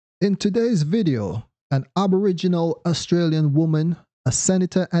In today's video, an Aboriginal Australian woman, a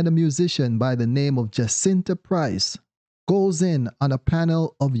senator and a musician by the name of Jacinta Price, goes in on a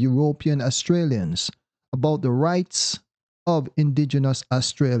panel of European Australians about the rights of Indigenous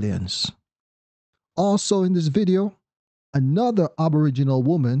Australians. Also in this video, another Aboriginal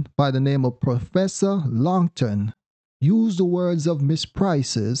woman by the name of Professor Longton used the words of Miss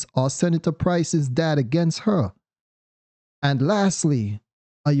Price's or Senator Price's dad against her. And lastly,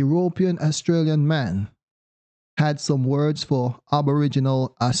 a European Australian man had some words for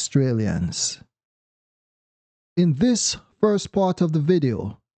Aboriginal Australians. In this first part of the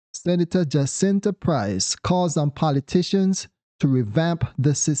video, Senator Jacinta Price calls on politicians to revamp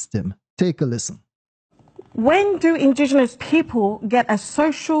the system. Take a listen. When do Indigenous people get a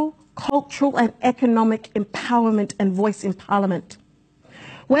social, cultural and economic empowerment and voice in Parliament?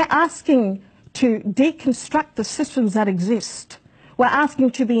 We're asking to deconstruct the systems that exist. We're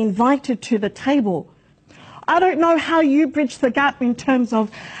asking to be invited to the table. I don't know how you bridge the gap in terms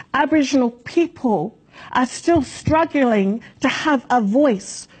of Aboriginal people are still struggling to have a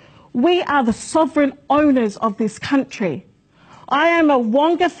voice. We are the sovereign owners of this country. I am a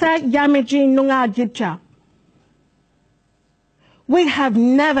Wongatha Yamaji Nunga Gidja. We have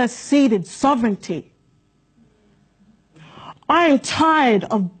never ceded sovereignty. I am tired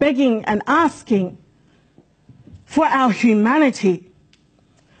of begging and asking for our humanity.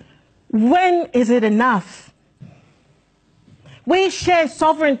 When is it enough? We share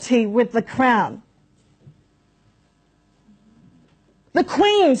sovereignty with the Crown. The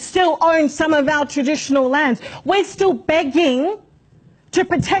Queen still owns some of our traditional lands. We're still begging to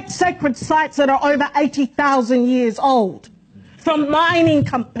protect sacred sites that are over 80,000 years old from mining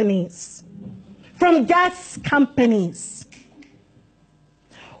companies, from gas companies.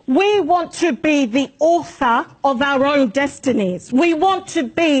 We want to be the author of our own destinies. We want to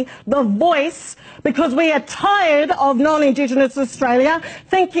be the voice because we are tired of non-Indigenous Australia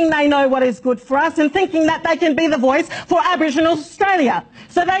thinking they know what is good for us and thinking that they can be the voice for Aboriginal Australia.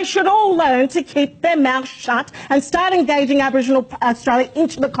 So they should all learn to keep their mouths shut and start engaging Aboriginal Australia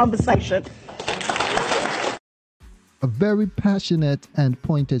into the conversation. A very passionate and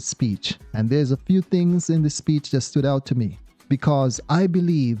pointed speech, and there's a few things in the speech that stood out to me, because I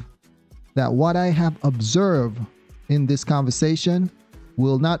believe that what I have observed in this conversation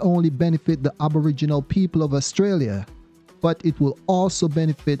will not only benefit the Aboriginal people of Australia, but it will also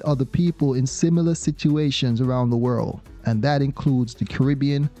benefit other people in similar situations around the world, and that includes the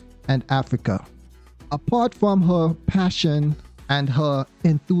Caribbean and Africa. Apart from her passion and her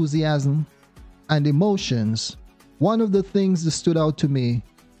enthusiasm and emotions, one of the things that stood out to me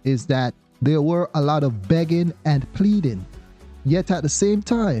is that there were a lot of begging and pleading. Yet at the same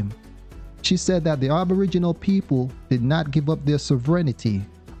time, she said that the Aboriginal people did not give up their sovereignty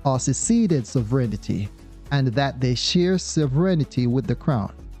or seceded sovereignty, and that they share sovereignty with the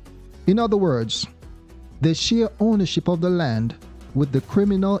Crown. In other words, they share ownership of the land with the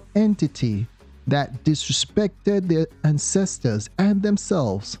criminal entity that disrespected their ancestors and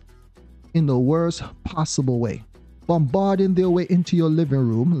themselves in the worst possible way, bombarding their way into your living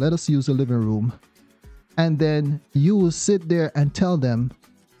room. Let us use a living room. And then you will sit there and tell them,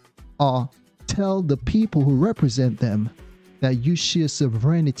 or tell the people who represent them, that you share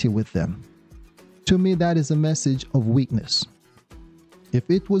sovereignty with them. To me, that is a message of weakness. If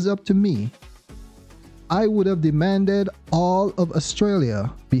it was up to me, I would have demanded all of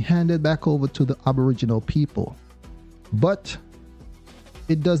Australia be handed back over to the Aboriginal people. But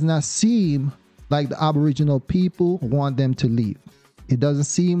it does not seem like the Aboriginal people want them to leave. It doesn't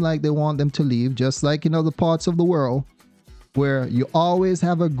seem like they want them to leave, just like in other parts of the world, where you always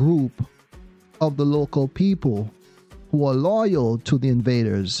have a group of the local people who are loyal to the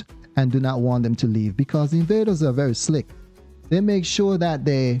invaders and do not want them to leave, because the invaders are very slick. They make sure that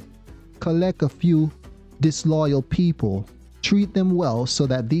they collect a few disloyal people, treat them well so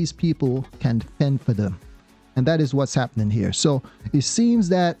that these people can fend for them. And that is what's happening here. So it seems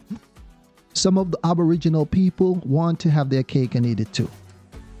that some of the Aboriginal people want to have their cake and eat it too.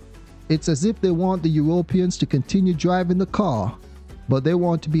 It's as if they want the Europeans to continue driving the car, but they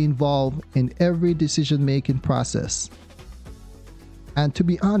want to be involved in every decision-making process. And to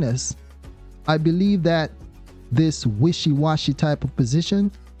be honest, I believe that this wishy-washy type of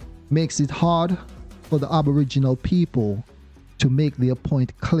position makes it hard for the Aboriginal people to make their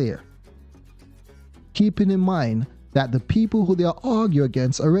point clear. Keeping in mind that the people who they argue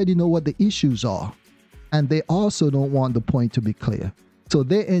against already know what the issues are, and they also don't want the point to be clear. So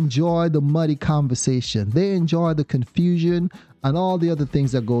they enjoy the muddy conversation, they enjoy the confusion and all the other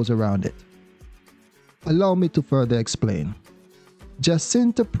things that goes around it. Allow me to further explain.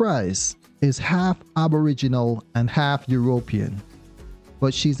 Jacinta Price is half Aboriginal and half European,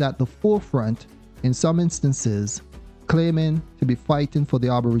 but she's at the forefront in some instances claiming to be fighting for the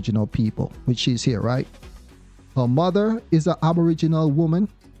Aboriginal people, which she's here, right? Her mother is an Aboriginal woman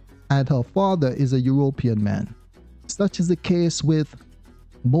and her father is a European man. Such is the case with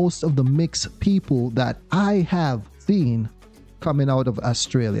most of the mixed people that I have seen coming out of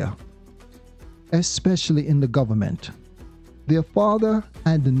Australia, especially in the government. Their father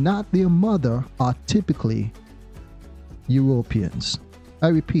and not their mother are typically Europeans. I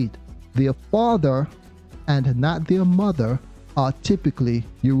repeat, their father and not their mother are typically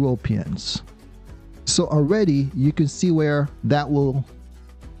Europeans. So already you can see where that will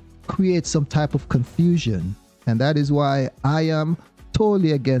create some type of confusion. And that is why I am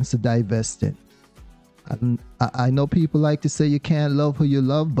totally against the divesting. I know people like to say you can't love who you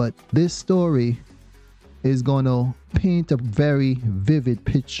love, but this story is going to paint a very vivid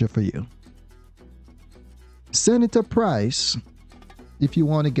picture for you. Senator Price, if you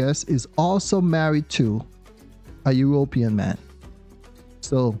want to guess, is also married to a European man.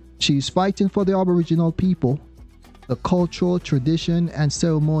 So she's fighting for the Aboriginal people, the cultural, tradition, and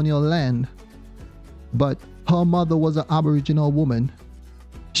ceremonial land. But her mother was an Aboriginal woman.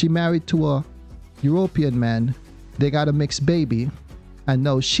 She married to a European man. They got a mixed baby. And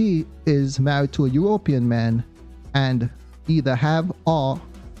now she is married to a European man and either have or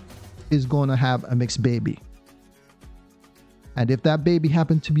is going to have a mixed baby. And if that baby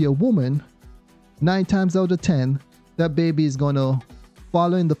happened to be a woman, 9 times out of 10, that baby is going to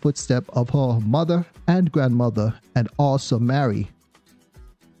follow in the footsteps of her mother and grandmother and also marry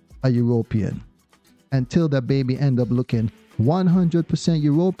a European until that baby end up looking 100%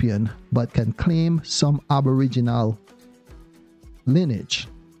 European but can claim some Aboriginal lineage.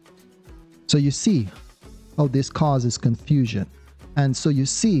 So you see how this causes confusion, and so you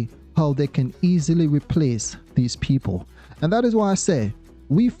see how they can easily replace these people. And that is why I say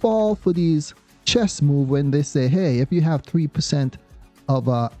we fall for these chess moves when they say, hey, if you have 3% of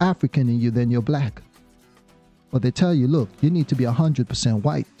African in you, then you're black. But they tell you, look, you need to be 100%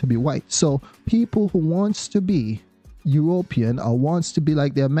 white to be white. So people who wants to be European or wants to be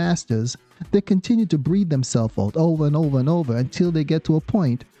like their masters, they continue to breed themselves out over and over and over until they get to a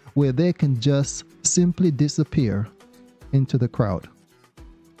point where they can just simply disappear into the crowd.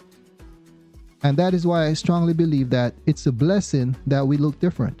 And that is why I strongly believe that it's a blessing that we look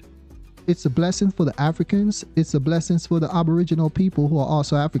different. It's a blessing for the Africans. It's a blessing for the Aboriginal people who are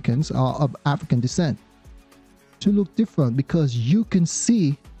also Africans or of African descent to look different, because you can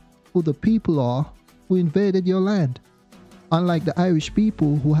see who the people are who invaded your land. Unlike the Irish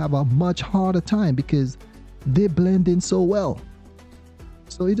people who have a much harder time because they blend in so well.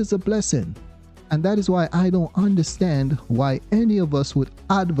 So it is a blessing. And that is why I don't understand why any of us would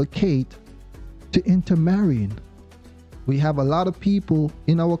advocate to intermarrying. We have a lot of people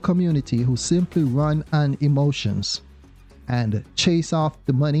in our community who simply run on emotions and chase off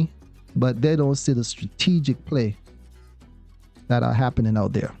the money, but they don't see the strategic play that are happening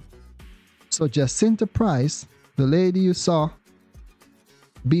out there. So Jacinta Price, the lady you saw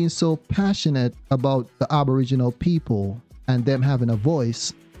being so passionate about the Aboriginal people and them having a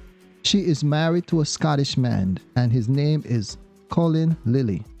voice, she is married to a Scottish man and his name is Colin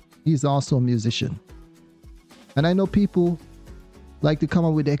Lilly. He's also a musician. And I know people like to come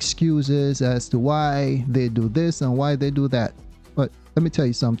up with excuses as to why they do this and why they do that. But let me tell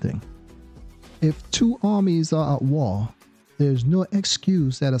you something. If two armies are at war, there's no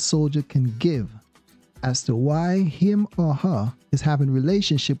excuse that a soldier can give as to why him or her is having a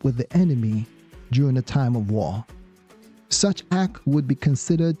relationship with the enemy during a time of war. Such act would be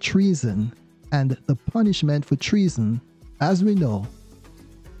considered treason, and the punishment for treason, as we know,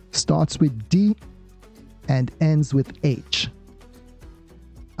 starts with D and ends with H.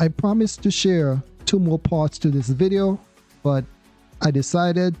 I promised to share 2 more parts to this video, but I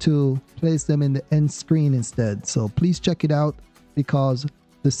decided to place them in the end screen instead. So please check it out, because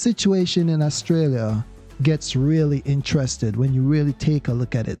the situation in Australia gets really interesting when you really take a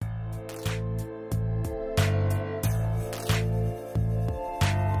look at it.